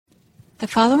The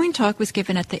following talk was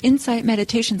given at the Insight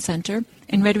Meditation Center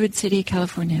in Redwood City,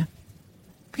 California.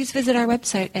 Please visit our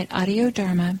website at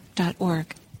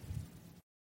audiodharma.org.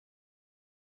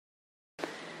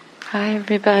 Hi,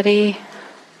 everybody.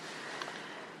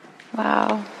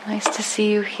 Wow, nice to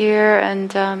see you here.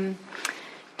 And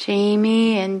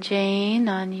Jamie and Jane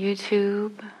on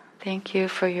YouTube, thank you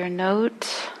for your note.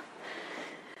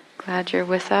 Glad you're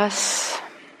with us.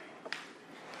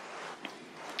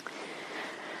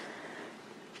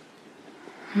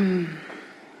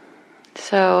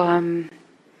 So,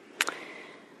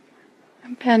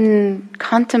 I've been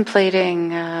contemplating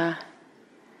the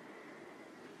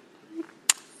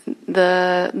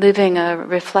living a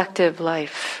reflective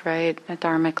life, right? A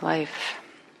Dharmic life.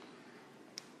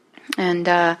 And,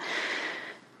 oh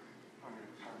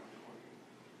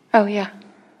yeah.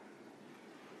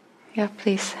 Yeah,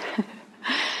 please.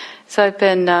 So I've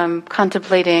been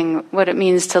contemplating what it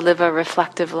means to live a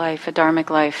reflective life, a Dharmic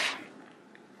life.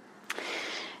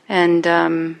 And,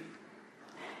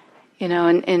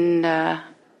 in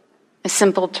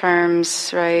simple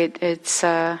terms, right, it's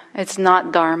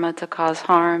not Dharma to cause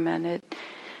harm, and it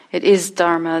is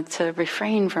Dharma to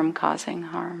refrain from causing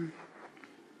harm.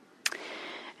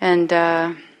 And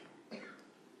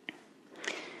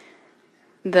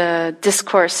the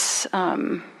discourse,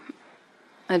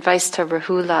 advice to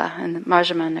Rahula in the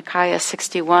Majjhima Nikaya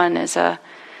 61 is a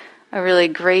really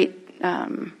great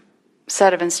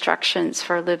set of instructions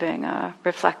for living a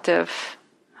reflective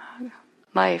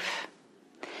life.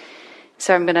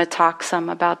 So I'm going to talk some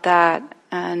about that,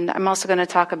 and I'm also going to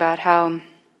talk about how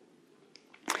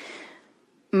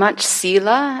much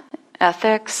sila,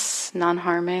 ethics,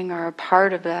 non-harming are a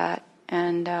part of that,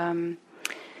 and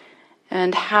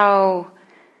how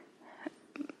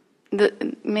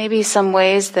maybe some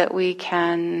ways that we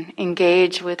can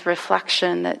engage with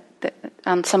reflection that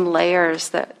on some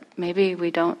layers that maybe we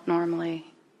don't normally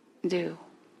do.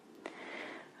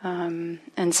 And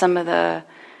some of the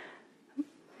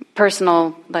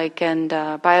personal, and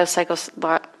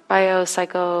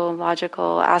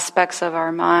biopsychological aspects of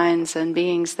our minds and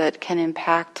beings that can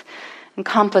impact and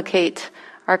complicate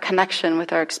our connection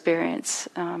with our experience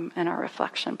and our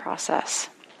reflection process.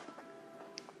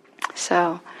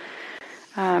 So,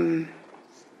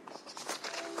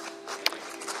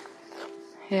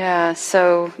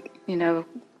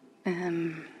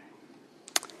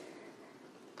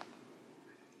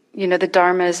 the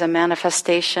Dharma is a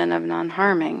manifestation of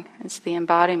non-harming. It's the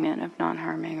embodiment of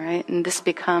non-harming, right? And this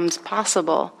becomes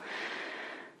possible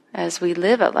as we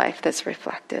live a life that's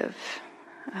reflective.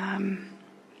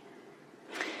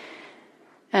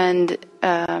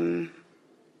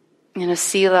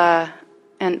 Sila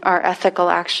and our ethical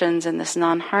actions and this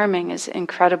non-harming is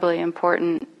incredibly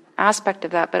important aspect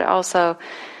of that, but it also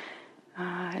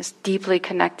is deeply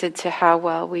connected to how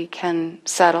well we can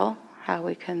settle, how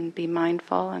we can be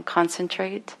mindful and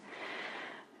concentrate,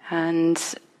 and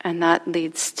that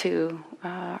leads to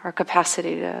our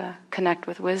capacity to connect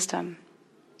with wisdom.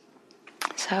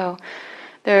 So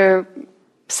they're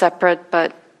separate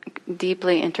but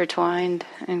deeply intertwined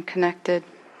and connected.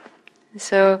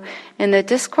 So in the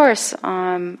discourse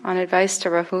on advice to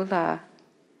Rahula,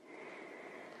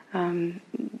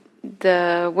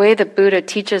 the way the Buddha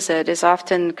teaches it is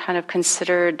often kind of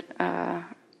considered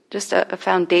just a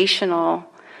foundational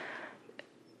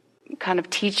kind of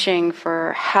teaching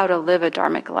for how to live a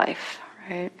Dharmic life,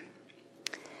 right?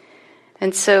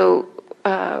 And so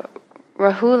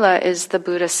Rahula is the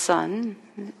Buddha's son,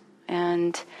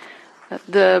 and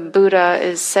the Buddha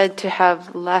is said to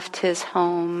have left his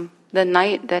home the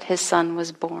night that his son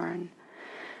was born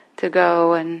to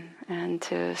go and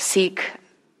to seek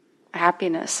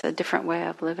happiness, a different way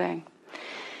of living.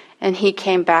 And he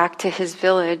came back to his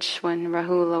village when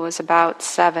Rahula was about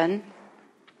 7.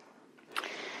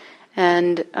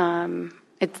 And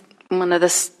one of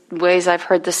the ways I've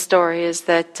heard this story is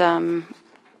that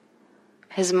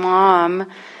his mom,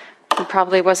 who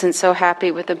probably wasn't so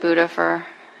happy with the Buddha for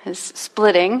his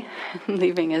splitting,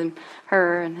 leaving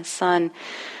her and his son,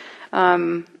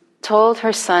 told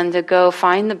her son to go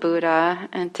find the Buddha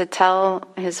and to tell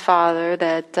his father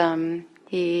that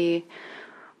he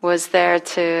was there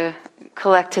to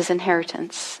collect his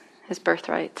inheritance, his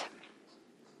birthright,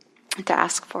 to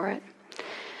ask for it.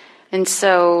 And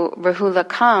so Rahula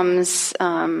comes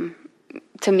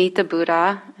to meet the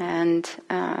Buddha and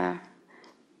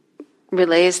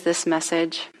relays this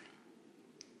message.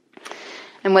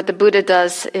 And what the Buddha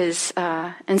does is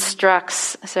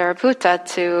instructs Sariputta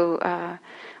to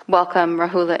welcome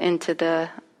Rahula into the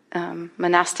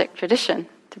monastic tradition,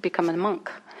 to become a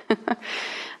monk, a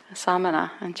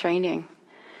samana, and training.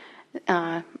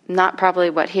 Not probably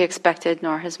what he expected,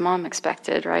 nor his mom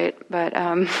expected, right? But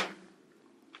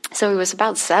so he was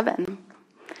about 7.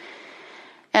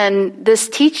 And this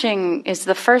teaching is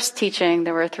the first teaching.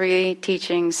 There were 3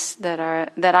 teachings that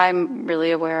I'm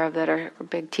really aware of that are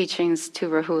big teachings to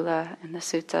Rahula in the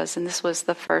suttas, and this was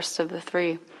the first of the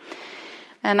 3.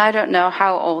 And I don't know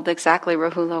how old exactly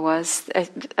Rahula was.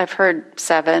 I've heard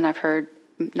 7, I've heard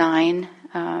 9,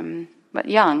 but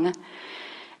young.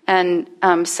 And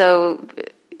so,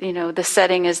 the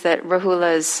setting is that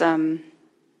Rahula's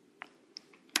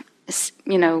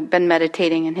been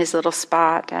meditating in his little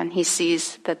spot, and he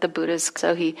sees that the Buddha's,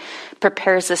 so he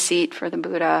prepares a seat for the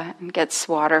Buddha and gets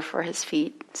water for his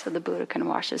feet so the Buddha can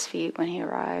wash his feet when he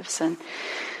arrives, and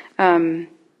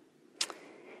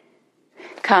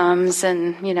comes,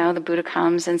 and the Buddha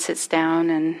comes and sits down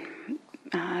and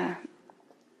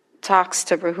talks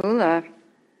to Rahula,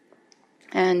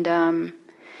 and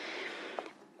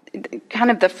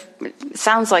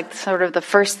sounds like sort of the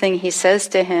first thing he says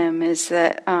to him is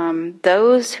that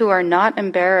those who are not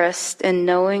embarrassed in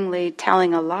knowingly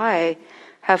telling a lie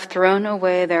have thrown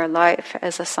away their life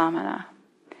as a samana.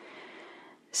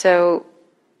 So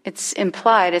it's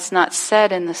implied, it's not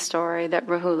said in the story that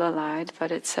Rahula lied, but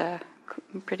it's a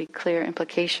pretty clear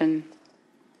implication.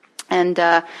 And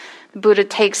the Buddha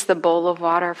takes the bowl of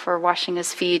water for washing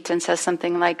his feet and says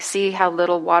something like, "See how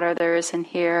little water there is in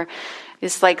here.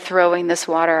 It's like throwing this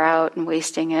water out and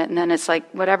wasting it." And then it's like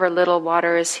whatever little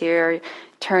water is here,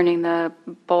 turning the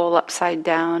bowl upside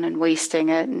down and wasting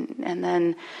it. And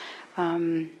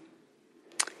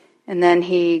then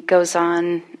he goes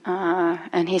on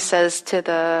and he says to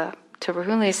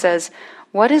Rahula, he says,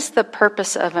 "What is the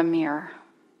purpose of a mirror?"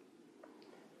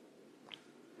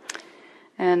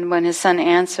 And when his son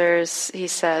answers, he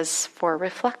says, "For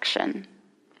reflection."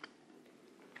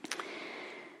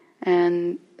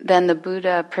 And then the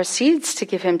Buddha proceeds to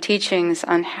give him teachings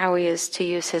on how he is to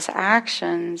use his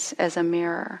actions as a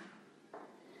mirror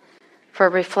for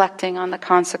reflecting on the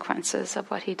consequences of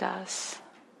what he does.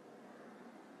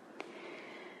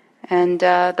 And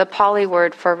the Pali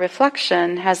word for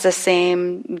reflection has the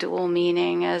same dual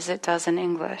meaning as it does in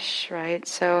English, right?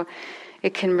 So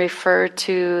it can refer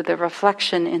to the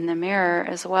reflection in the mirror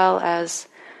as well as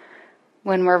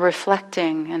when we're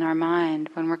reflecting in our mind,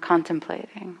 when we're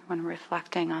contemplating, when we're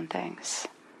reflecting on things,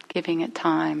 giving it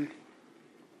time.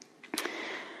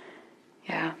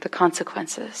 Yeah, the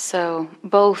consequences. So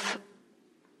both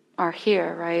are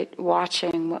here, right?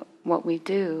 Watching what we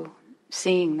do,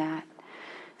 seeing that,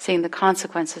 seeing the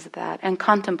consequences of that, and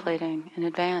contemplating in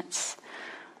advance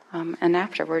and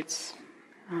afterwards.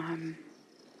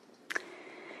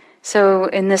 So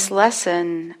in this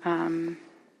lesson,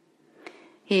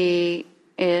 he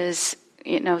is,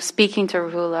 speaking to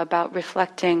Rahula about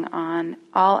reflecting on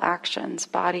all actions,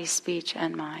 body, speech,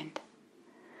 and mind.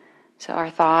 So our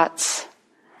thoughts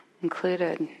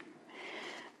included.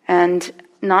 And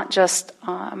not just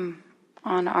on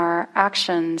our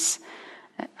actions,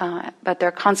 but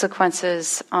their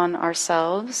consequences on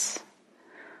ourselves,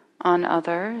 on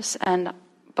others, and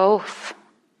both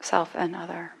self and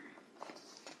other.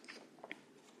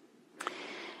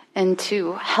 And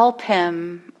to help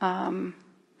him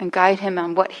and guide him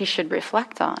on what he should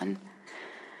reflect on,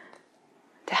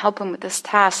 to help him with this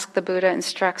task, the Buddha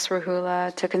instructs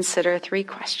Rahula to consider 3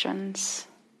 questions.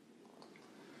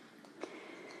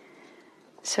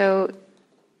 So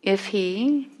if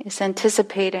he is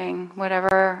anticipating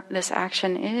whatever this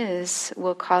action is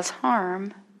will cause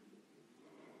harm,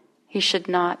 he should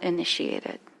not initiate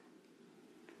it.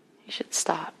 He should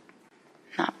stop,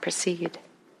 not proceed.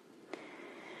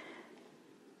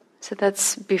 So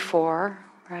that's before,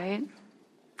 right?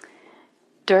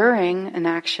 During an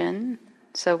action,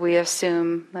 so we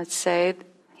assume, let's say,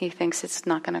 he thinks it's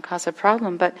not going to cause a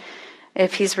problem, but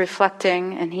if he's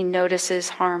reflecting and he notices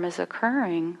harm is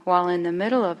occurring while in the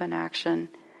middle of an action,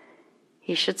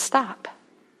 he should stop.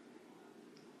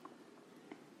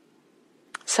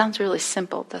 Sounds really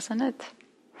simple, doesn't it?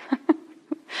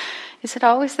 Is it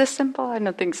always this simple? I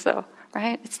don't think so,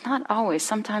 right? It's not always.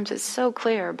 Sometimes it's so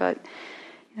clear, but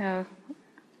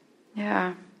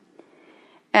yeah.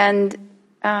 And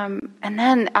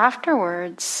then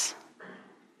afterwards,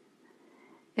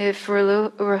 if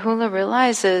Rahula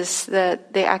realizes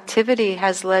that the activity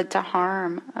has led to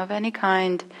harm of any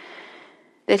kind,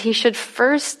 that he should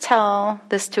first tell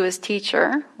this to his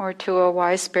teacher or to a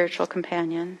wise spiritual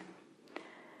companion,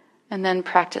 and then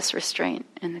practice restraint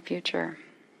in the future.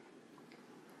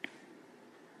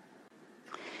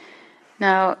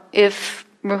 Now, if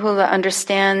Rahula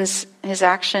understands his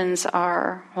actions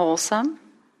are wholesome,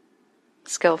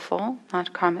 skillful,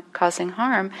 not causing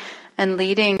harm, and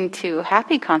leading to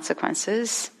happy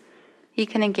consequences, he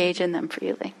can engage in them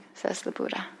freely, says the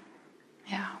Buddha.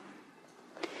 Yeah.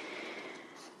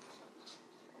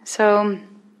 So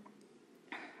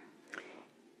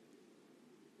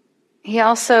he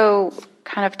also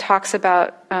kind of talks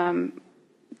about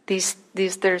these.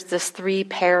 There's this three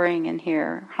pairing in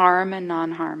here: harm and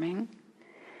non-harming,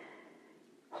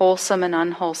 wholesome and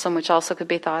unwholesome, which also could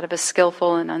be thought of as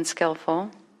skillful and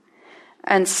unskillful,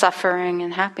 and suffering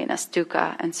and happiness,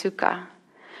 dukkha and sukha.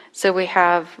 So we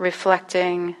have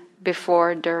reflecting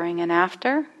before, during, and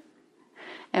after,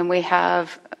 and we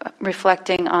have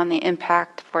reflecting on the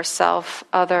impact for self,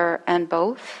 other, and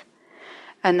both.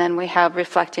 And then we have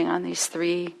reflecting on these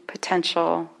three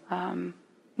potential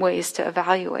ways to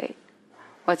evaluate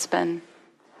what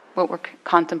we're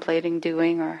contemplating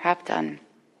doing or have done.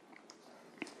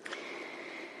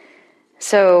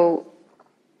 So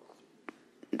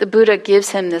the Buddha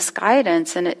gives him this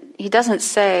guidance, and he doesn't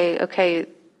say, okay,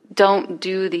 don't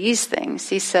do these things.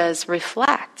 He says,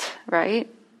 reflect, right?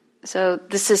 So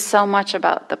this is so much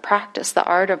about the practice, the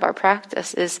art of our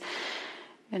practice is,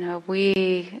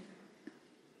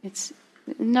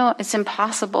 it's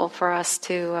impossible for us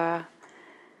to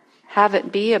have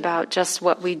it be about just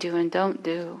what we do and don't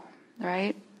do,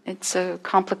 right? It's a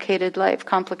complicated life,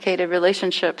 complicated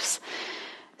relationships,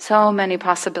 so many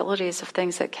possibilities of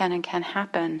things that can and can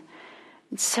happen.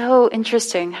 It's so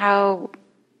interesting how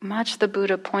much the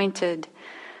Buddha pointed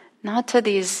not to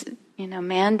these,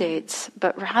 mandates,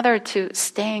 but rather to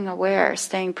staying aware,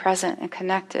 staying present and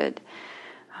connected,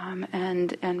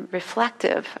 and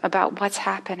reflective about what's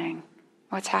happening.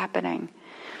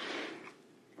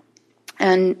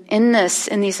 And in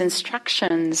these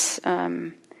instructions,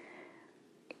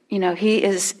 he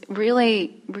is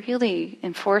really, really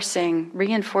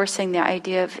reinforcing the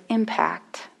idea of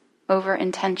impact over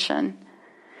intention.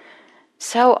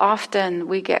 So often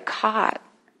we get caught,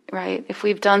 right? If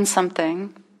we've done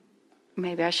something,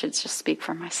 maybe I should just speak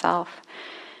for myself.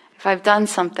 If I've done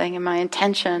something and my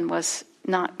intention was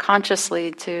not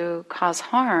consciously to cause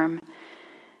harm,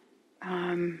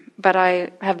 but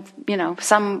I have,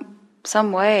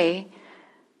 some way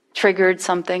triggered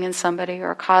something in somebody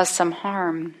or caused some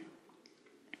harm,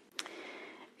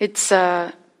 it's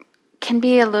can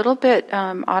be a little bit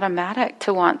automatic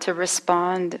to want to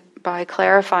respond by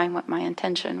clarifying what my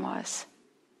intention was,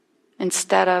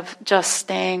 instead of just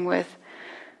staying with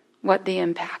what the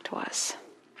impact was.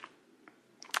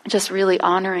 Just really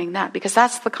honoring that, because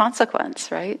that's the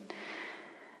consequence, right?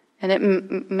 And it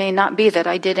may not be that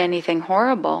I did anything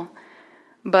horrible,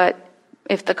 but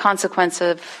if the consequence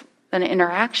of an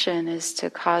interaction is to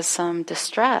cause some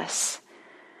distress,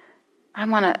 I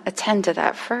want to attend to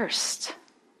that first,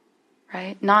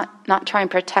 right? Not try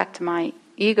and protect my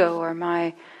ego or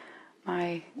my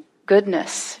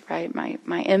goodness, right?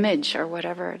 My image or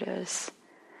whatever it is.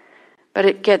 But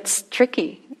it gets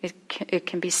tricky. It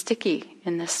can be sticky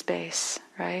in this space,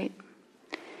 right?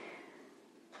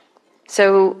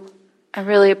 So I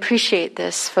really appreciate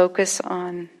this focus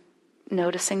on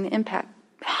noticing the impact,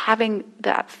 having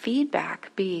that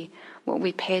feedback be what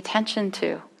we pay attention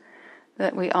to,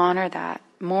 that we honor that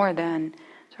more than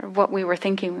sort of what we were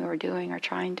thinking we were doing or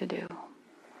trying to do.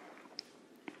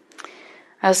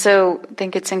 I also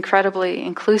think it's incredibly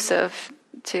inclusive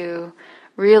to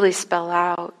really spell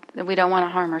out that we don't want to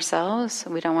harm ourselves,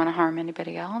 we don't want to harm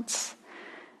anybody else,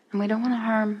 and we don't want to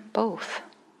harm both,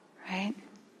 right?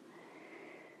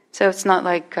 So it's not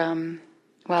like,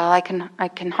 I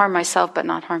can harm myself but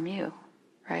not harm you,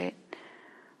 right?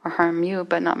 Or harm you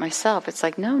but not myself. It's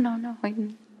like, no,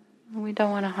 we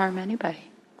don't want to harm anybody.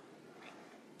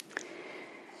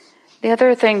 The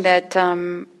other thing that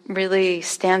really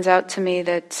stands out to me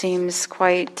that seems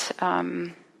quite,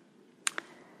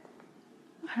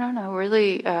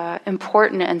 really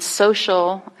important and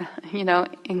social,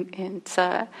 it's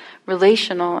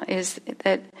relational, is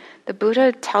that the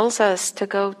Buddha tells us to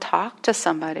go talk to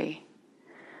somebody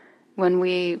when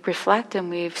we reflect and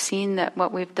we've seen that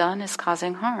what we've done is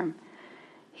causing harm.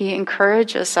 He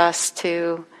encourages us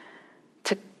to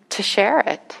share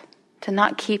it, to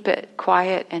not keep it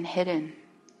quiet and hidden,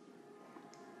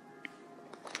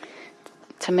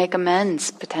 to make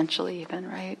amends potentially even,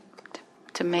 right?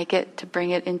 To bring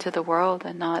it into the world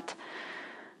and not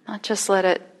just let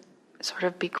it sort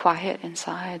of be quiet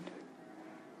inside.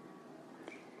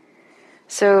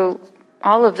 So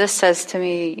all of this says to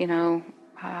me,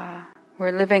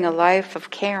 we're living a life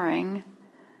of caring.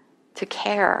 To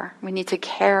care, we need to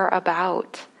care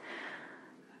about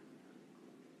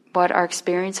what our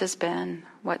experience has been,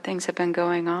 what things have been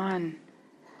going on.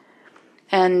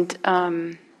 And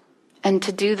And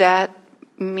to do that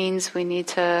means we need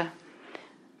to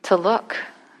look,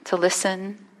 to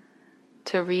listen,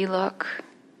 to relook.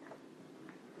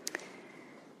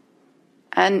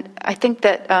 And I think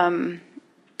that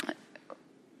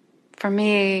for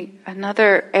me,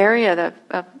 another area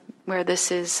where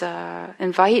this is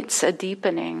invites a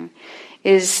deepening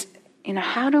is,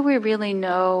 how do we really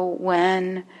know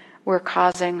when we're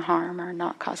causing harm or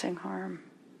not causing harm?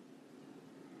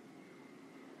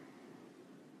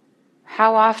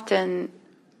 How often,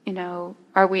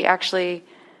 are we actually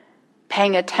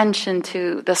paying attention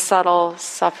to the subtle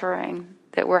suffering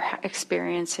that we're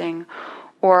experiencing,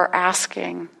 or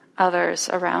asking others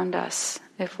around us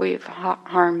if we've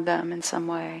harmed them in some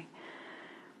way?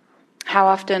 How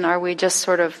often are we just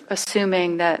sort of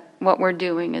assuming that what we're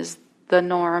doing is the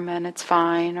norm and it's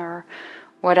fine or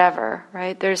whatever,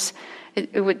 right?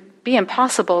 It would be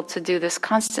impossible to do this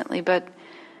constantly, but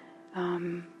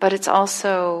it's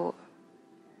also,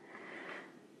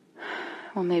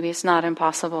 well, maybe it's not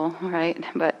impossible, right?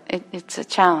 But it's a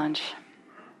challenge.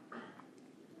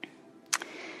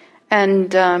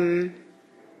 And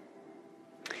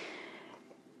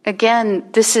again,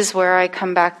 this is where I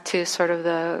come back to sort of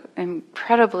the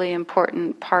incredibly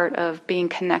important part of being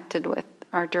connected with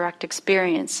our direct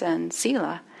experience and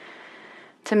sila.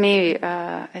 To me,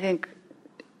 I think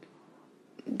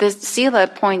the sila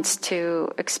points to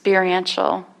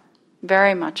experiential,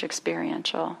 very much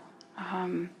experiential,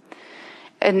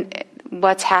 and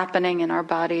what's happening in our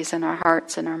bodies and our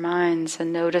hearts and our minds,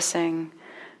 and noticing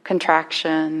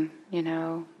contraction,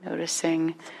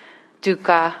 noticing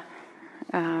dukkha,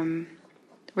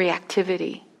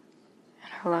 reactivity in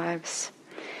our lives.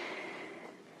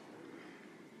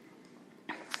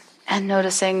 And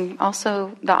noticing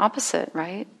also the opposite,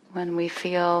 right? When we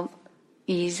feel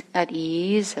at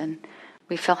ease and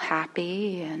we feel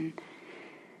happy and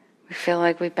we feel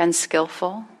like we've been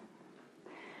skillful.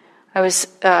 I was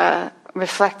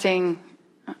reflecting,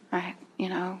 I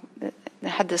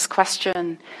had this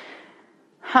question,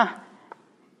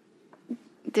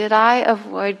 did I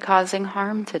avoid causing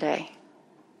harm today?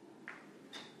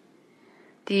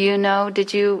 Do you know,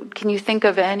 can you think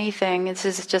of anything? This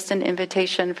is just an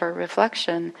invitation for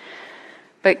reflection.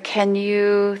 But can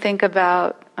you think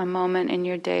about a moment in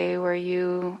your day where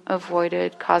you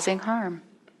avoided causing harm?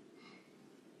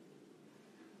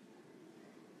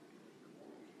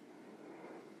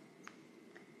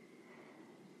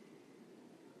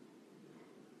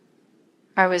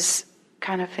 I was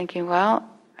kind of thinking, well,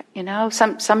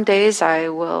 some days I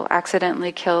will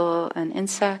accidentally kill an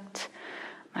insect.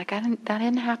 Like, that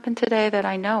didn't happen today that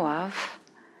I know of,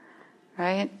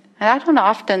 right? And I don't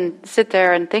often sit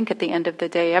there and think at the end of the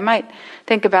day. I might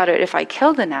think about it if I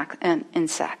killed an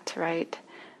insect, right?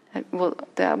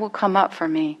 That will come up for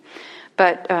me.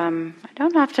 But I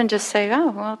don't often just say,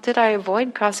 oh, well, did I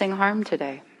avoid causing harm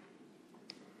today?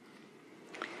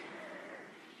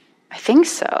 I think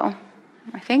so.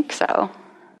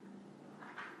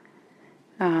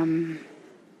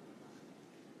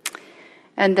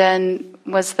 And then,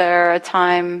 was there a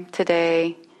time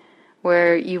today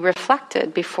where you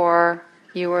reflected before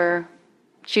you were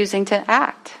choosing to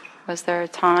act? Was there a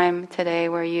time today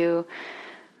where you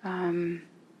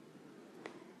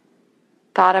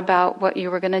thought about what you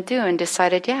were going to do and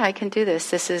decided, yeah, I can do this.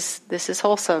 This is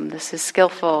wholesome. This is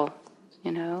skillful.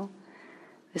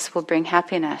 This will bring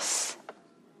happiness.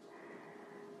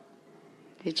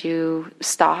 Did you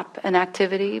stop an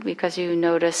activity because you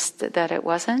noticed that it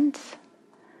wasn't?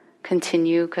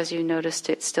 Continue because you noticed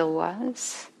it still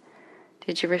was?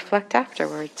 Did you reflect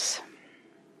afterwards?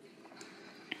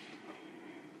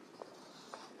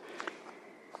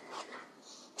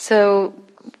 So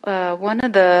one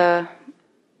of the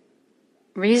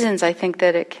reasons I think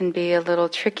that it can be a little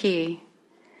tricky,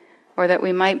 or that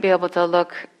we might be able to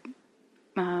look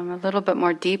a little bit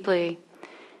more deeply,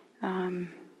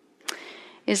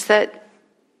 is that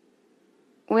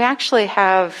we actually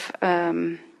have,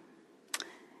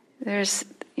 there's,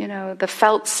 the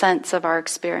felt sense of our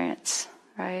experience,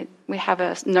 right? We have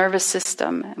a nervous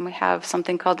system, and we have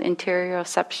something called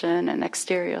interoception and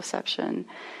exteroception.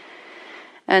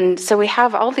 And so we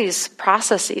have all these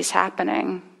processes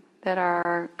happening that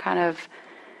are kind of,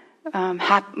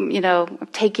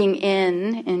 taking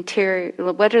in interior,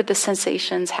 what are the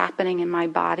sensations happening in my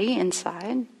body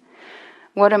inside?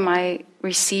 What am I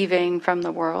receiving from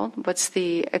the world? What's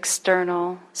the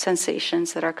external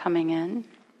sensations that are coming in?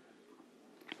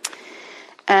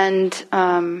 And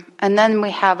then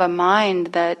we have a mind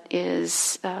that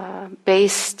is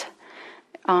based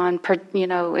on,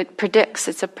 it predicts.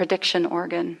 It's a prediction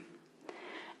organ,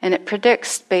 and it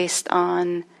predicts based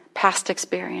on past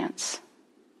experience.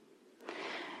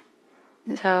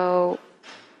 So,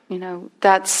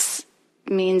 that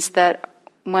means that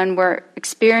when we're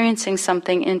experiencing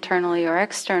something internally or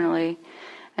externally,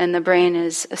 and the brain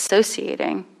is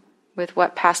associating with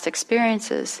what past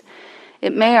experiences,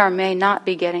 it may or may not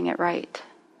be getting it right.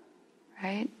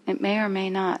 Right? It may or may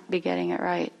not be getting it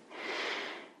right.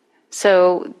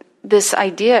 So this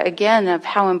idea, again, of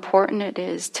how important it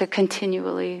is to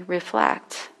continually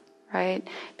reflect, right?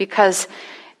 Because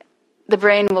the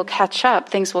brain will catch up,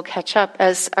 things will catch up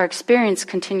as our experience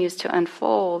continues to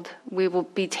unfold. We will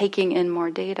be taking in more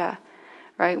data,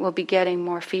 right? We'll be getting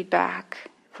more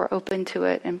feedback if we're open to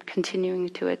it and continuing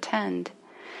to attend.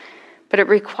 But it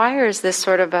requires this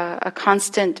sort of a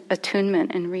constant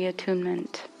attunement and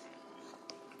reattunement.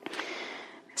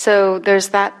 So there's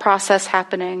that process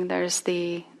happening. There's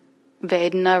the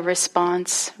Vedana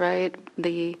response, right?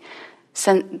 The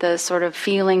sort of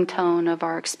feeling tone of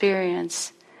our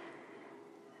experience.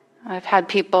 I've had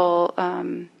people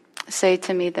say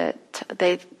to me that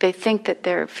they think that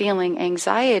they're feeling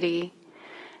anxiety,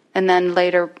 and then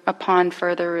later, upon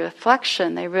further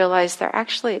reflection, they realize they're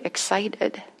actually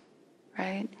excited,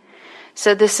 right?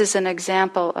 So this is an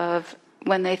example of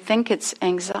when they think it's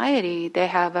anxiety,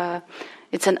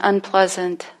 it's an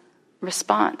unpleasant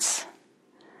response.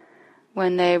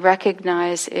 When they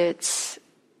recognize it's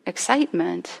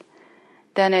excitement,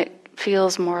 then it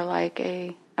feels more like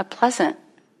a pleasant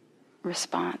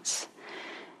response.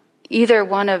 Either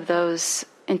one of those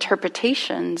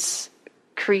interpretations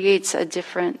creates a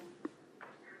different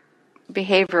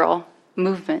behavioral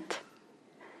movement,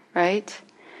 right?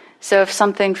 So if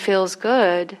something feels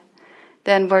good,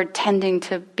 then we're tending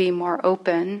to be more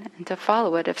open and to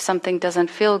follow it. If something doesn't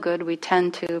feel good, we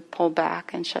tend to pull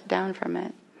back and shut down from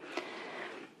it.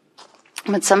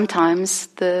 But sometimes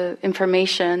the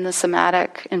information, the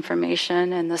somatic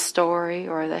information and the story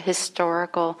or the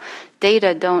historical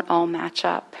data don't all match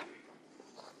up.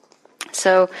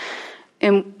 So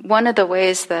in one of the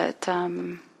ways that,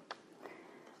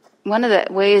 one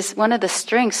of the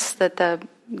strengths that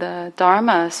the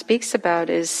Dharma speaks about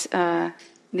is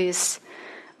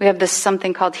we have this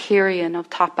something called hiri and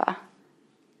ottappa,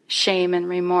 shame and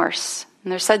remorse.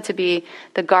 And they're said to be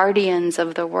the guardians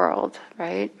of the world,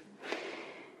 right?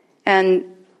 And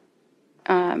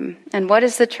what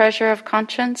is the treasure of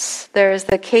conscience? There is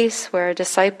the case where a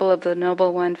disciple of the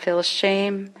Noble One feels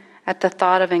shame at the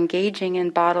thought of engaging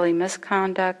in bodily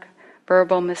misconduct,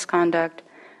 verbal misconduct,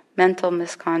 mental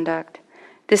misconduct.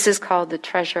 This is called the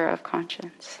treasure of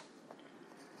conscience.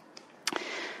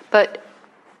 But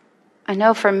I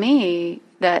know for me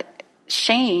that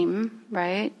shame,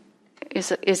 right,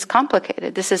 is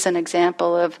complicated. This is an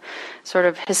example of sort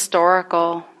of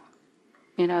historical,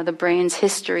 the brain's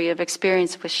history of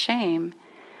experience with shame.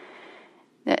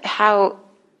 That how,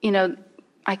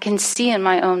 I can see in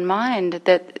my own mind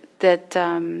that there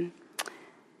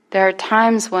are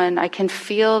times when I can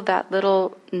feel that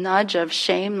little nudge of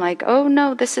shame, like, oh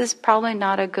no, this is probably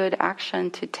not a good action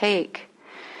to take.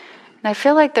 And I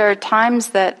feel like there are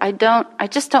times that I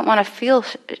just don't want to feel,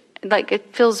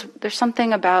 there's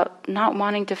something about not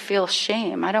wanting to feel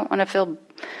shame. I don't want to feel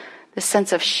the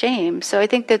sense of shame. So I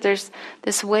think that there's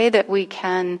this way that we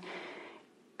can,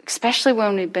 especially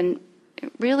when we've been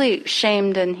really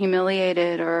shamed and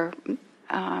humiliated or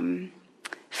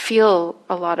feel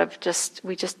a lot of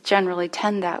we just generally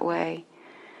tend that way.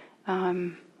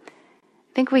 I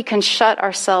think we can shut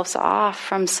ourselves off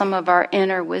from some of our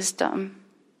inner wisdom,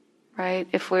 right?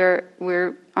 If we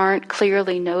aren't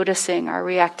clearly noticing our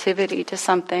reactivity to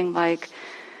something like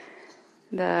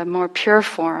the more pure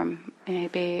form,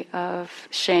 maybe, of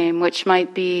shame, which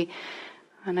might be,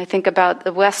 and I think about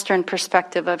the Western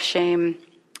perspective of shame.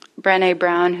 Brené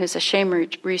Brown, who's a shame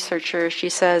researcher, she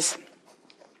says,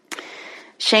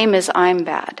 shame is I'm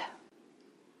bad.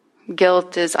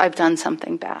 Guilt is I've done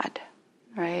something bad,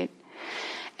 right?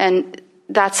 And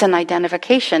that's an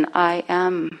identification, I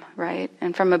am, right?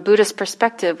 And from a Buddhist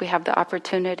perspective, we have the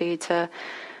opportunity to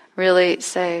really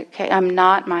say, okay, I'm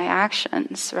not my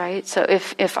actions, right? So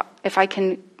if I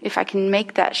can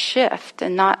make that shift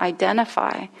and not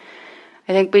identify,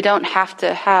 I think we don't have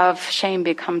to have shame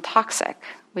become toxic.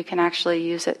 We can actually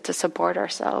use it to support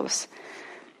ourselves.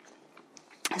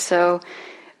 So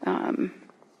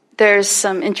there's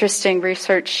some interesting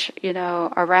research,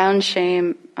 around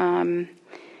shame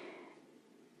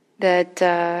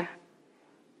that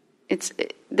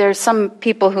there's some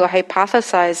people who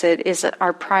hypothesize it is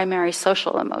our primary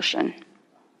social emotion.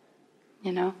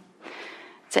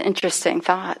 It's an interesting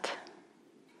thought.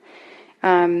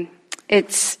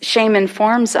 Shame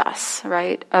informs us,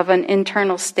 right, of an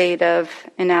internal state of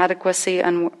inadequacy,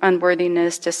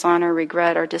 unworthiness, dishonor,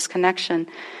 regret, or disconnection.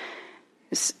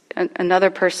 is another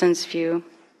person's view.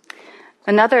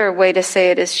 Another way to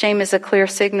say it is shame is a clear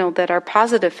signal that our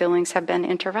positive feelings have been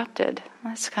interrupted.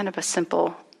 That's kind of a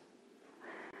simple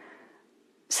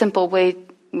way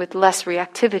with less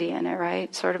reactivity in it,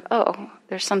 right? Sort of, oh,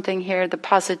 there's something here, the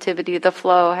positivity, the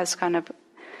flow has kind of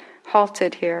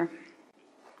halted here.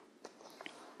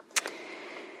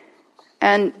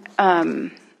 And,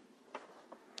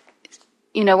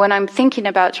 when I'm thinking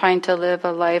about trying to live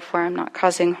a life where I'm not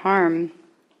causing harm,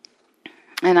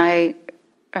 and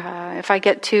if I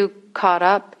get too caught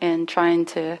up in trying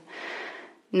to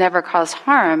never cause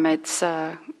harm, I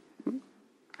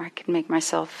can make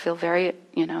myself feel very,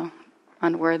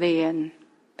 unworthy and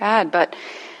bad. But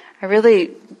I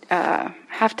really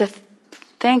have to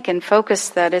think and focus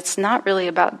that it's not really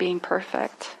about being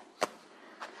perfect.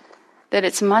 That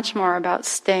it's much more about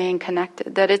staying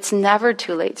connected. That it's never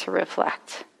too late to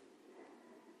reflect.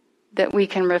 That we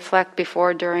can reflect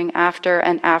before, during, after,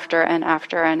 and after, and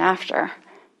after, and after.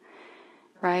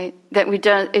 Right? That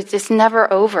it's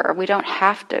never over. We don't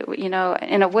have to.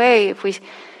 In a way, if we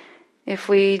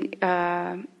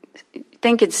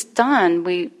think it's done,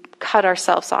 we cut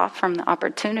ourselves off from the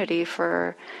opportunity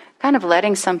for kind of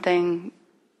letting something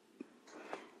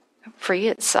free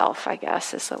itself, I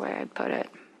guess, is the way I'd put it.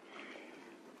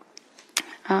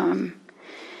 One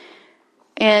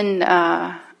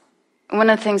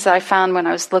of the things that I found when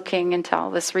I was looking into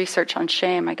all this research on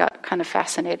shame, I got kind of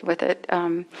fascinated with it.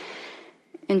 In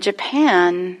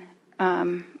Japan,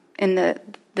 in the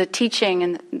teaching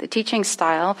and the teaching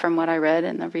style, from what I read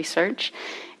in the research,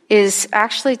 is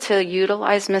actually to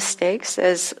utilize mistakes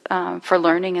as for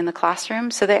learning in the classroom.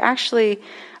 So they actually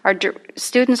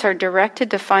students are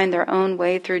directed to find their own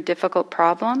way through difficult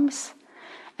problems,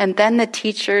 and then the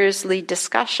teachers lead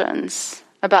discussions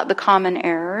about the common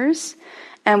errors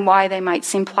and why they might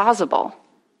seem plausible.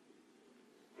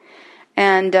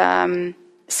 And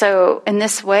so in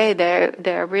this way,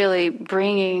 they're really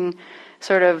bringing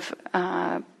sort of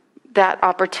that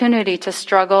opportunity to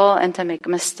struggle and to make a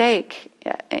mistake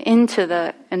into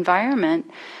the environment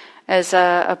as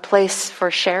a place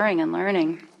for sharing and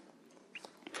learning.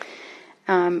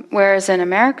 Whereas in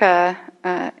America,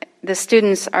 the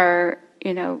students are,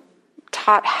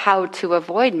 taught how to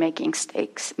avoid making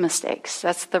mistakes.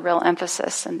 That's the real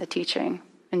emphasis in the teaching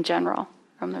in general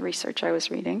from the research I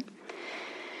was reading.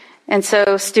 And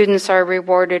so students are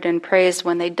rewarded and praised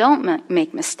when they don't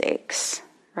make mistakes,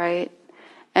 right?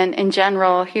 And in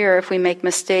general here, if we make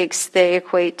mistakes, they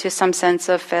equate to some sense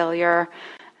of failure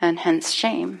and hence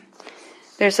shame.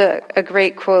 There's a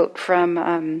great quote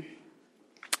from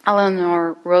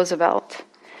Eleanor Roosevelt.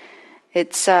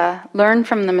 It's, learn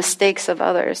from the mistakes of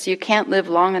others. You can't live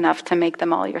long enough to make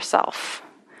them all yourself.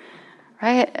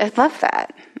 Right? I love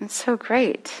that. It's so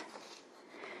great.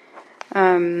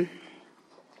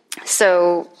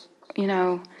 So,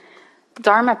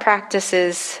 Dharma practice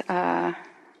is,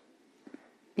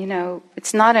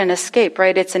 it's not an escape,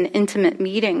 right? It's an intimate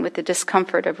meeting with the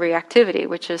discomfort of reactivity,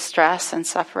 which is stress and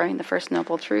suffering, the First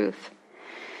Noble Truth.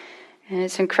 And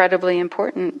it's incredibly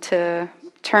important to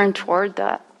turn toward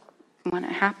that when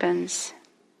it happens.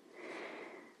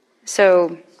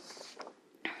 So,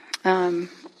 one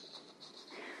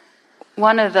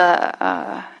of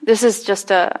the, this is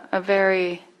just a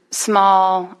very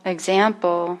small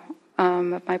example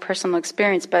of my personal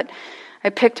experience, but I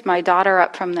picked my daughter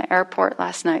up from the airport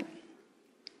last night.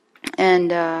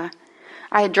 And I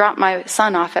had dropped my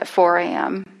son off at 4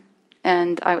 a.m.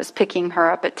 and I was picking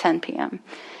her up at 10 p.m.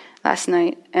 last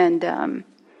night. And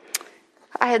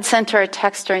I had sent her a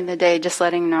text during the day just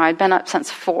letting her know I'd been up since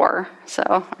 4.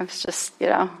 So I was just,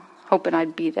 hoping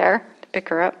I'd be there to pick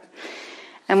her up.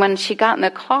 And when she got in the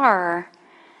car,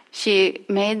 she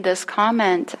made this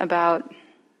comment about,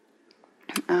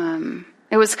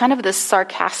 it was kind of this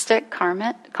sarcastic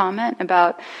comment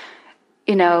about,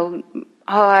 oh,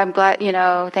 I'm glad,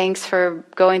 thanks for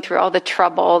going through all the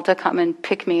trouble to come and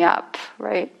pick me up,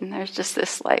 right? And there's just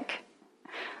this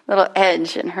little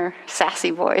edge in her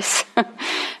sassy voice.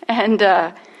 and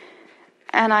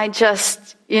I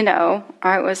just,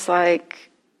 I was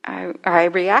like, I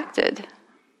reacted.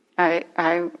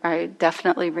 I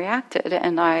definitely reacted,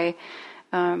 and I,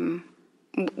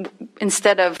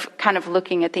 instead of kind of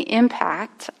looking at the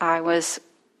impact, I was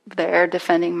there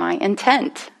defending my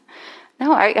intent.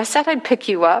 No, I said I'd pick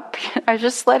you up. I was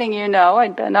just letting you know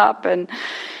I'd been up, and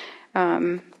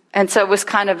so it was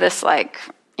kind of this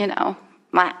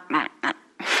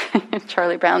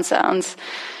Charlie Brown sounds,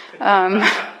 and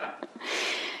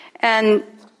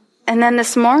then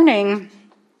this morning.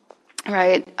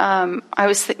 Right, I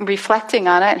was reflecting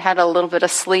on it, had a little bit of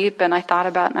sleep, and I thought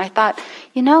about it, and I thought,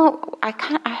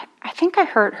 I think I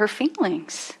hurt her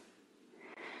feelings.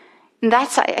 And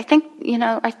that's, I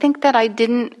think that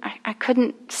I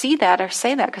couldn't see that or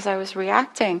say that because I was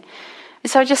reacting. And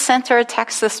so I just sent her a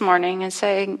text this morning and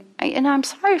saying, I'm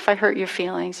sorry if I hurt your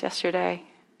feelings yesterday,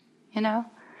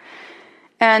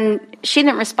 And she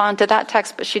didn't respond to that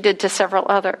text, but she did to several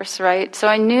others, right? So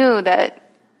I knew that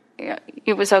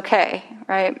it was okay,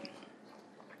 right?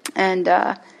 And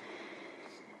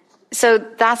so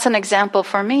that's an example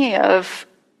for me of,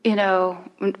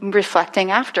 reflecting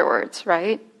afterwards,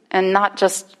 right? And not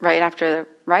just right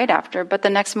after, but the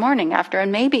next morning after,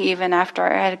 and maybe even after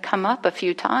it had come up a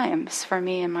few times for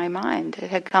me in my mind.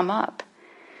 It had come up.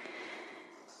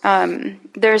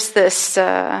 There's this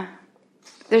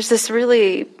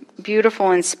really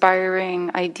beautiful,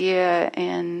 inspiring idea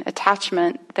in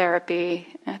attachment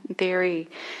theory,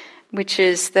 which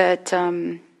is that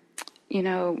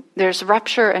there's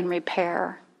rupture and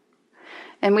repair,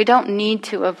 and we don't need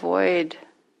to avoid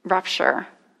rupture.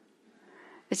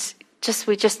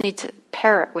 We just need to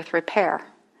pair it with repair.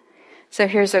 So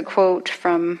here's a quote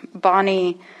from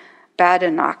Bonnie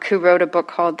Badenoch, who wrote a book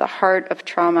called The Heart of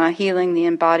Trauma, Healing the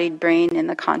Embodied Brain in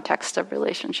the Context of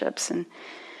Relationships. And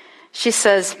she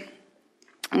says,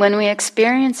 when we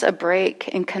experience a break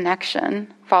in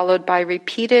connection, followed by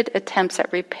repeated attempts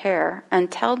at repair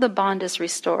until the bond is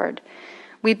restored,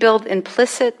 we build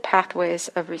implicit pathways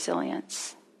of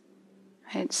resilience.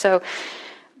 Right? So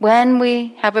when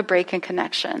we have a break in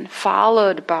connection,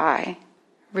 followed by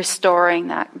restoring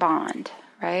that bond,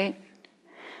 right?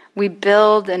 We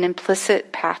build an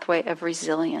implicit pathway of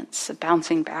resilience, of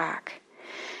bouncing back.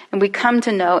 And we come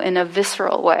to know in a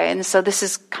visceral way. And so this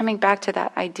is coming back to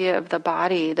that idea of the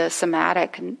body, the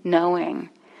somatic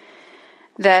knowing,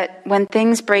 that when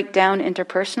things break down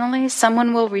interpersonally,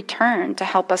 someone will return to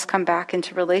help us come back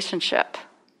into relationship.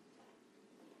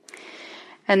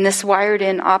 And this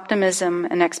wired-in optimism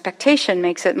and expectation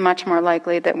makes it much more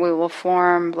likely that we will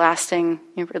form lasting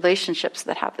relationships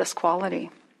that have this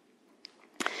quality,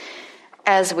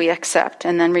 as we accept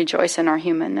and then rejoice in our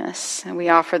humanness. And we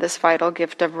offer this vital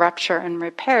gift of rupture and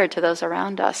repair to those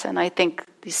around us. And I think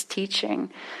this teaching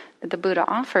that the Buddha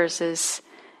offers is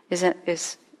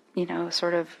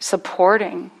sort of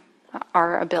supporting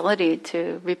our ability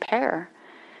to repair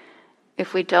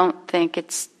if we don't think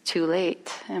it's too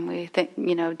late, and we think,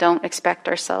 don't expect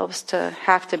ourselves to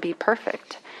have to be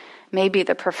perfect. Maybe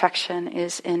the perfection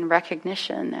is in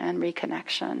recognition and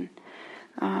reconnection.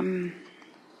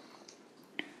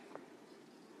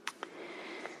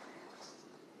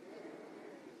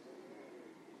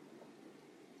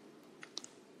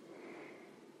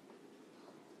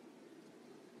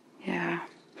 Yeah.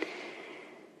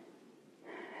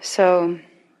 So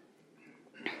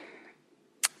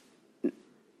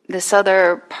this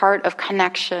other part of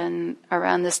connection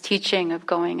around this teaching of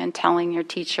going and telling your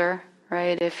teacher,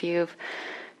 right? If you've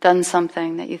done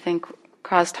something that you think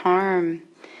caused harm.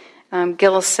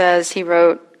 Gil says, he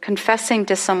wrote, confessing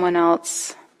to someone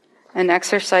else and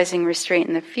exercising restraint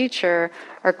in the future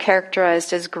are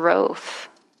characterized as growth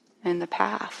in the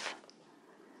path.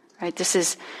 Right? This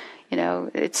is,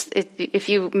 if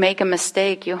you make a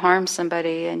mistake, you harm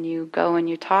somebody, and you go and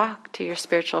you talk to your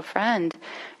spiritual friend,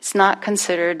 it's not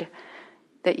considered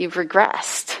that you've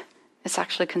regressed. It's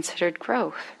actually considered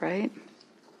growth, right?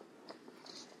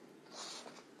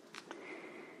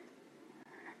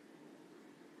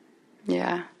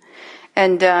 Yeah.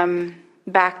 And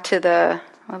back to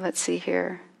let's see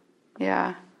here.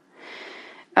 Yeah.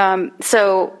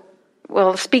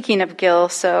 Speaking of Gil,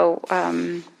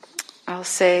 I'll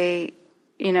say,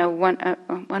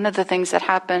 one of the things that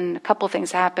happened, a couple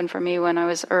things happened for me when I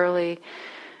was early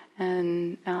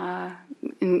and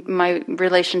in my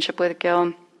relationship with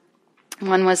Gil.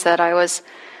 One was that I was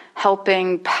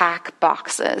helping pack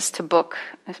boxes to book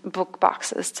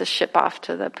boxes to ship off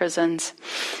to the prisons.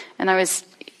 And I was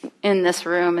in this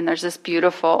room, and there's this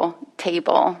beautiful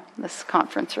table, this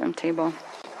conference room table.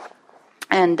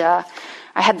 And I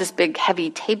had this big heavy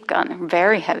tape gun,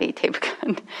 very heavy tape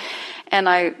gun. And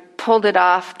I pulled it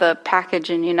off the package,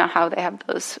 and you know how they have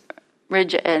those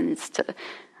ridge ends.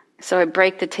 So I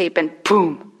break the tape and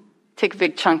boom, take a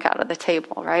big chunk out of the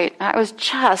table, right? And I was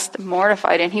just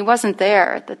mortified, and he wasn't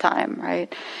there at the time,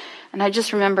 right? And I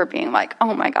just remember being like,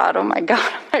 oh my God, what am I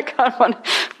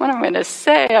going to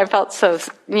say? I felt so,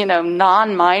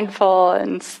 non-mindful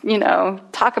and,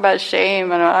 talk about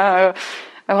shame. And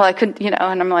I could, and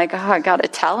I'm like, I got to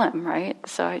tell him, right?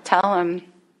 So I tell him.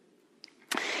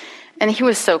 And he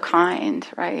was so kind,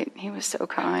 right? He was so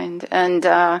kind. And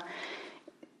there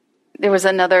was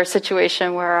another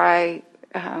situation where I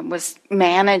was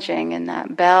managing in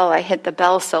that bell. I hit the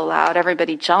bell so loud,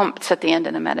 everybody jumped at the end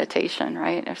of the meditation,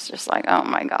 right? It was just like, oh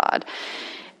my God.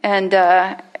 And,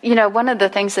 one of the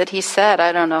things that he said,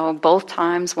 I don't know, both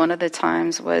times, one of the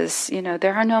times was,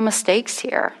 there are no mistakes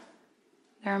here.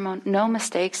 There are no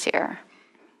mistakes here.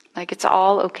 Like, it's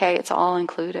all okay, it's all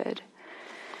included.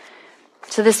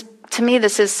 So this, to me,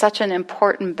 this is such an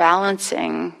important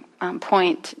balancing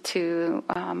point to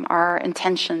our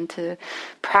intention to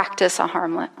practice a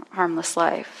harmless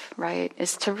life, right?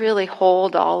 Is to really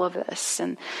hold all of this.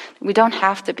 And we don't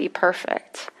have to be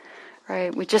perfect,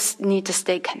 right? We just need to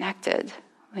stay connected.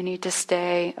 We need to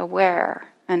stay aware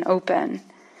and open.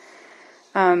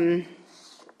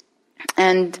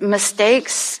 And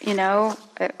mistakes,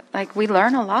 like we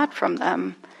learn a lot from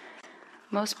them.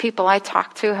 Most people I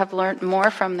talk to have learned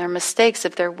more from their mistakes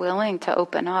if they're willing to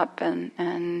open up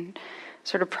and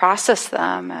sort of process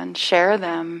them and share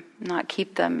them, not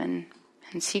keep them in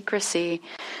secrecy.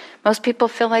 Most people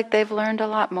feel like they've learned a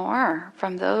lot more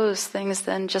from those things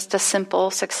than just a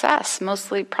simple success,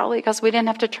 mostly probably because we didn't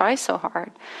have to try so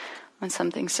hard when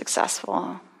something's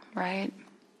successful, right?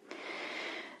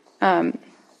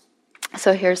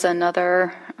 So here's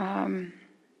another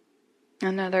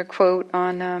quote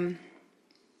on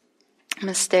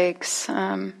mistakes.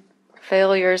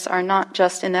 Failures are not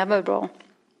just inevitable.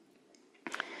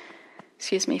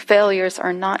 Failures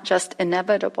are not just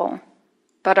inevitable,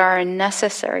 but are a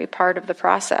necessary part of the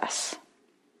process.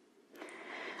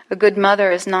 A good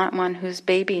mother is not one whose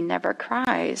baby never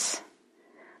cries,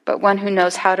 but one who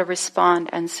knows how to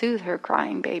respond and soothe her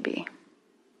crying baby.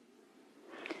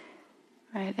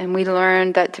 Right? And we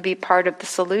learned that to be part of the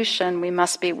solution, we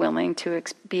must be willing to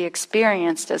be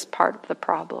experienced as part of the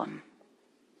problem.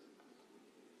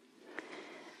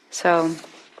 So,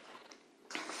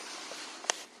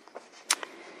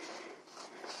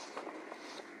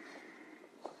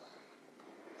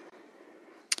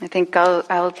 I think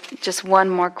I'll just one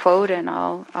more quote and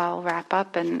I'll wrap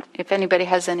up. And if anybody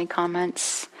has any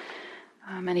comments,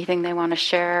 anything they want to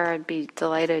share, I'd be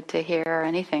delighted to hear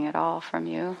anything at all from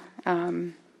you.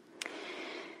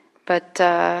 But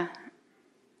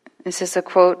this is a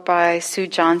quote by Sue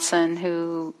Johnson,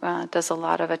 who does a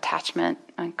lot of attachment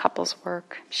and couples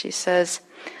work. She says,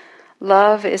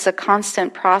 "Love is a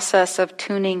constant process of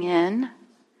tuning in,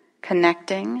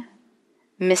 connecting,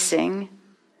 missing,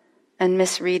 and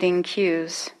misreading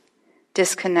cues,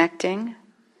 disconnecting,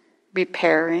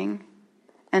 repairing,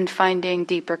 and finding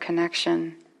deeper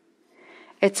connection.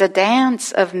 It's a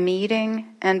dance of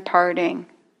meeting and parting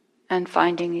and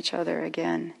finding each other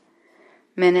again,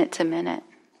 minute to minute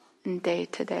and day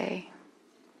to day."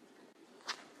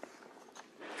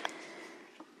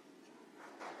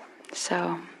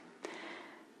 So,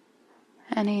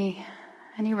 any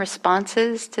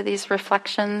responses to these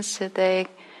reflections? Did they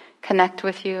connect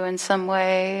with you in some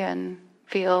way and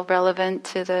feel relevant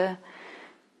to the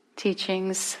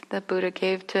teachings that Buddha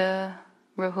gave to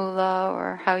Rahula,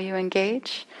 or how you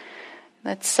engage?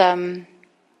 Let's,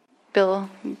 Bill,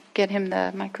 get him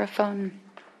the microphone.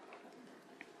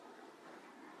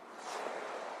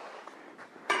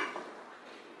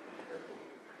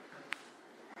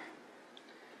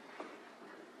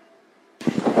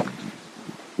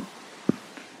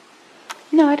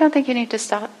 No, I don't think you need to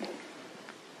stop.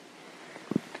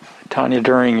 Tanya,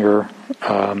 during your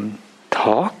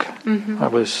talk,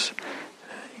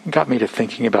 got me to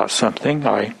thinking about something.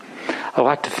 I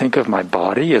like to think of my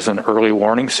body as an early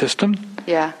warning system.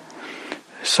 Yeah.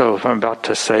 So if I'm about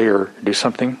to say or do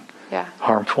something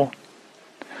harmful,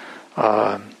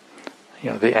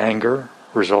 the anger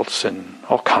results in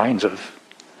all kinds of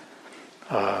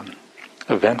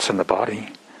events in the body,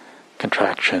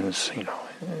 contractions, in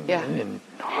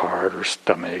heart or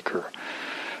stomach, or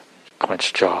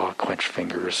clenched jaw, clenched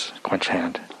fingers, clenched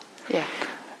hand. Yeah.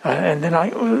 And then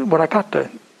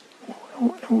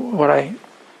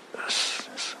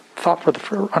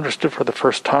understood for the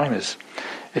first time is,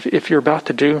 if you're about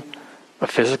to do a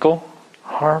physical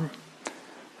harm,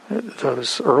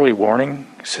 those early warning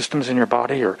systems in your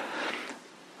body are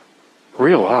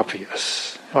real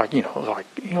obvious. Let's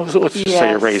just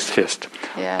say a raised fist.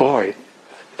 Yeah. Boy,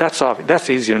 that's obvious. That's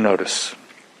easy to notice.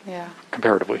 Yeah.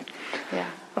 Comparatively. Yeah.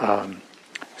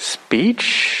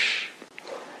 Speech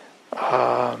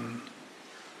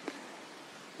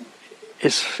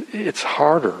it's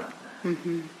harder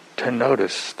to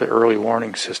notice the early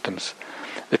warning systems.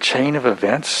 The chain of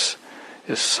events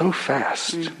is so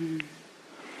fast.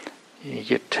 You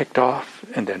get ticked off,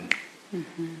 and then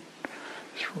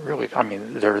it's really,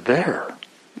 they're there.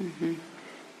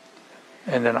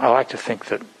 And then I like to think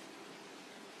that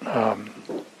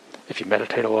if you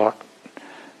meditate a lot,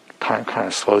 time kind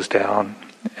of slows down,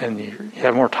 and you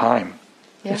have more time.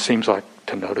 Yeah. It seems like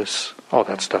to notice all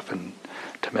that stuff and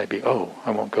to maybe,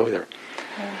 I won't go there.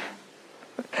 Yeah.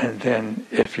 And then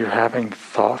if you're having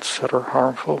thoughts that are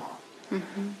harmful,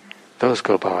 those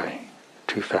go by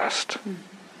too fast.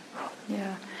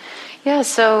 Yeah. Yeah,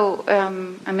 so,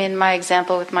 my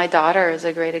example with my daughter is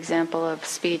a great example of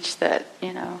speech that,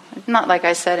 not like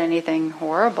I said anything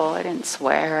horrible. I didn't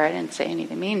swear. I didn't say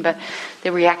anything mean, but the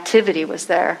reactivity was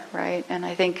there, right? And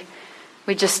I think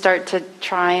we just start to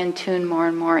try and tune more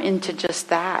and more into just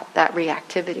that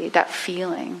reactivity, that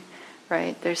feeling,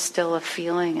 right? There's still a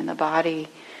feeling in the body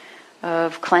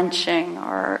of clenching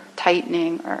or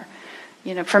tightening or,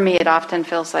 for me it often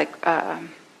feels like a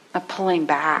pulling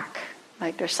back,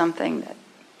 like there's something that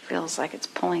feels like it's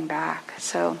pulling back.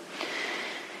 So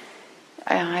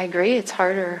I agree, it's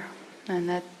harder, and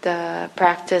that the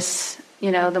practice,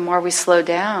 the more we slow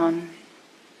down,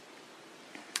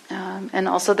 and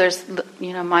also there's,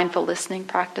 mindful listening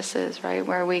practices, right,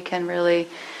 where we can really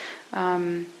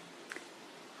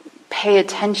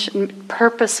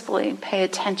purposefully pay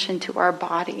attention to our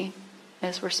body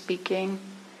as we're speaking,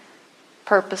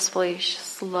 purposefully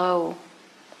slow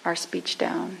our speech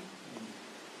down.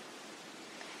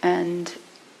 And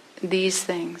these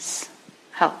things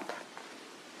help.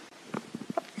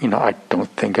 I don't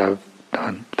think I've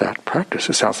done that practice.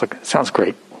 It sounds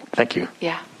great. Thank you.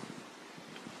 Yeah.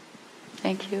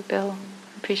 Thank you, Bill.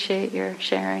 Appreciate your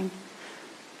sharing.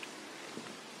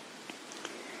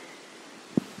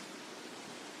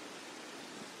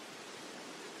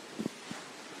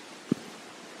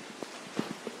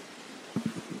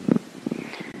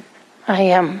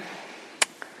 I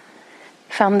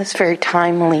found this very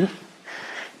timely,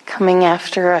 coming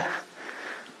after a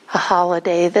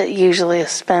holiday that usually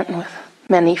is spent with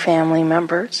many family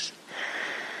members.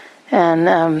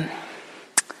 And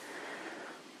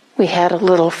we had a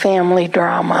little family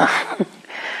drama,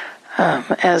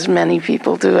 as many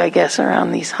people do, I guess,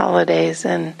 around these holidays.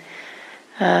 And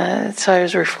so I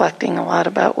was reflecting a lot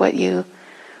about what you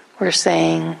were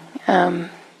saying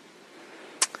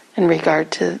in regard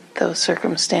to those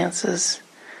circumstances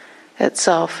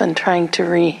itself, and trying to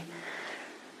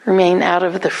remain out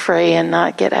of the fray and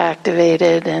not get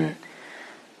activated, and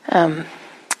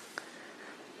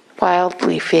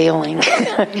wildly failing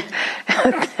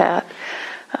at that,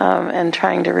 and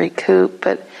trying to recoup.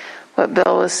 But what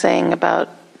Bill was saying about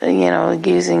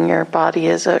using your body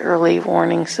as an early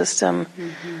warning system,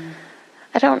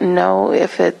 I don't know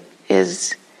if it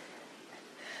is.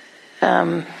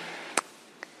 I'm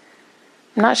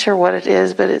not sure what it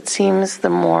is, but it seems the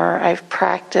more I've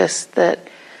practiced that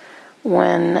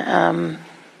when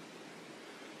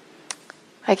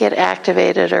I get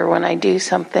activated, or when I do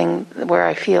something where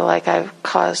I feel like I've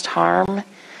caused harm,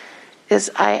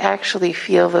 is I actually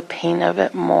feel the pain of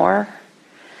it more.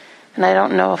 And I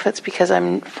don't know if it's because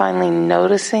I'm finally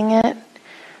noticing it,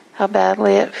 how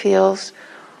badly it feels,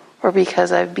 or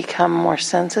because I've become more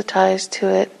sensitized to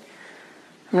it.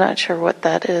 I'm not sure what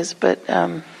that is, but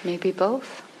maybe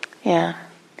both. Yeah.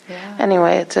 Yeah.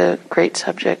 Anyway, it's a great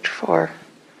subject for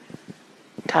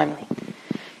timely.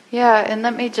 Yeah, and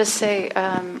let me just say,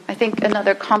 I think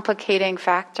another complicating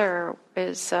factor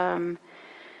is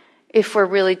if we're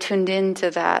really tuned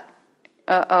into that,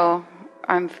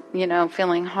 I'm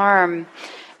feeling harm,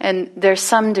 and there's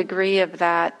some degree of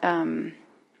that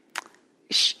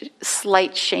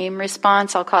slight shame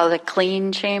response. I'll call it a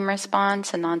clean shame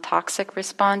response, a non-toxic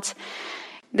response.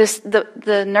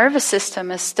 The nervous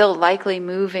system is still likely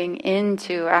moving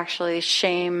into actually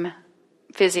shame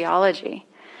physiology,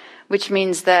 which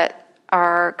means that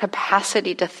our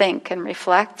capacity to think and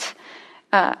reflect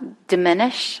are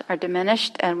diminished,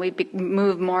 and we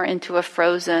move more into a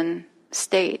frozen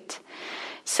state.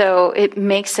 So it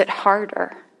makes it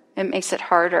harder. It makes it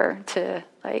harder to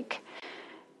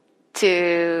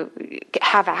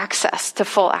have access, to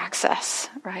full access,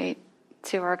 right,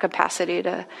 to our capacity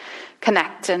to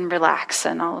connect and relax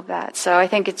and all of that. So I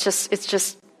think it's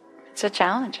a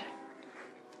challenge,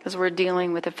 because we're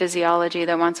dealing with a physiology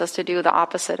that wants us to do the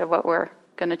opposite of what we're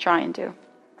going to try and do.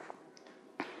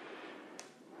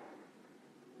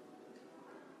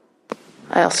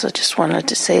 I also just wanted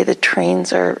to say the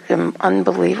trains are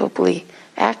unbelievably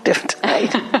active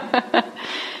tonight.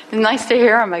 Nice to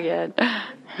hear them again.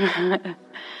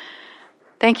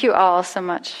 Thank you all so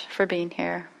much for being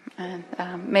here. And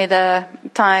may the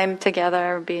time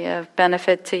together be of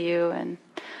benefit to you and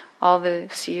all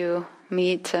those you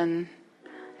meet, and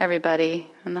everybody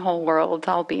in the whole world,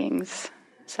 all beings.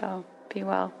 So be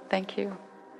well. Thank you.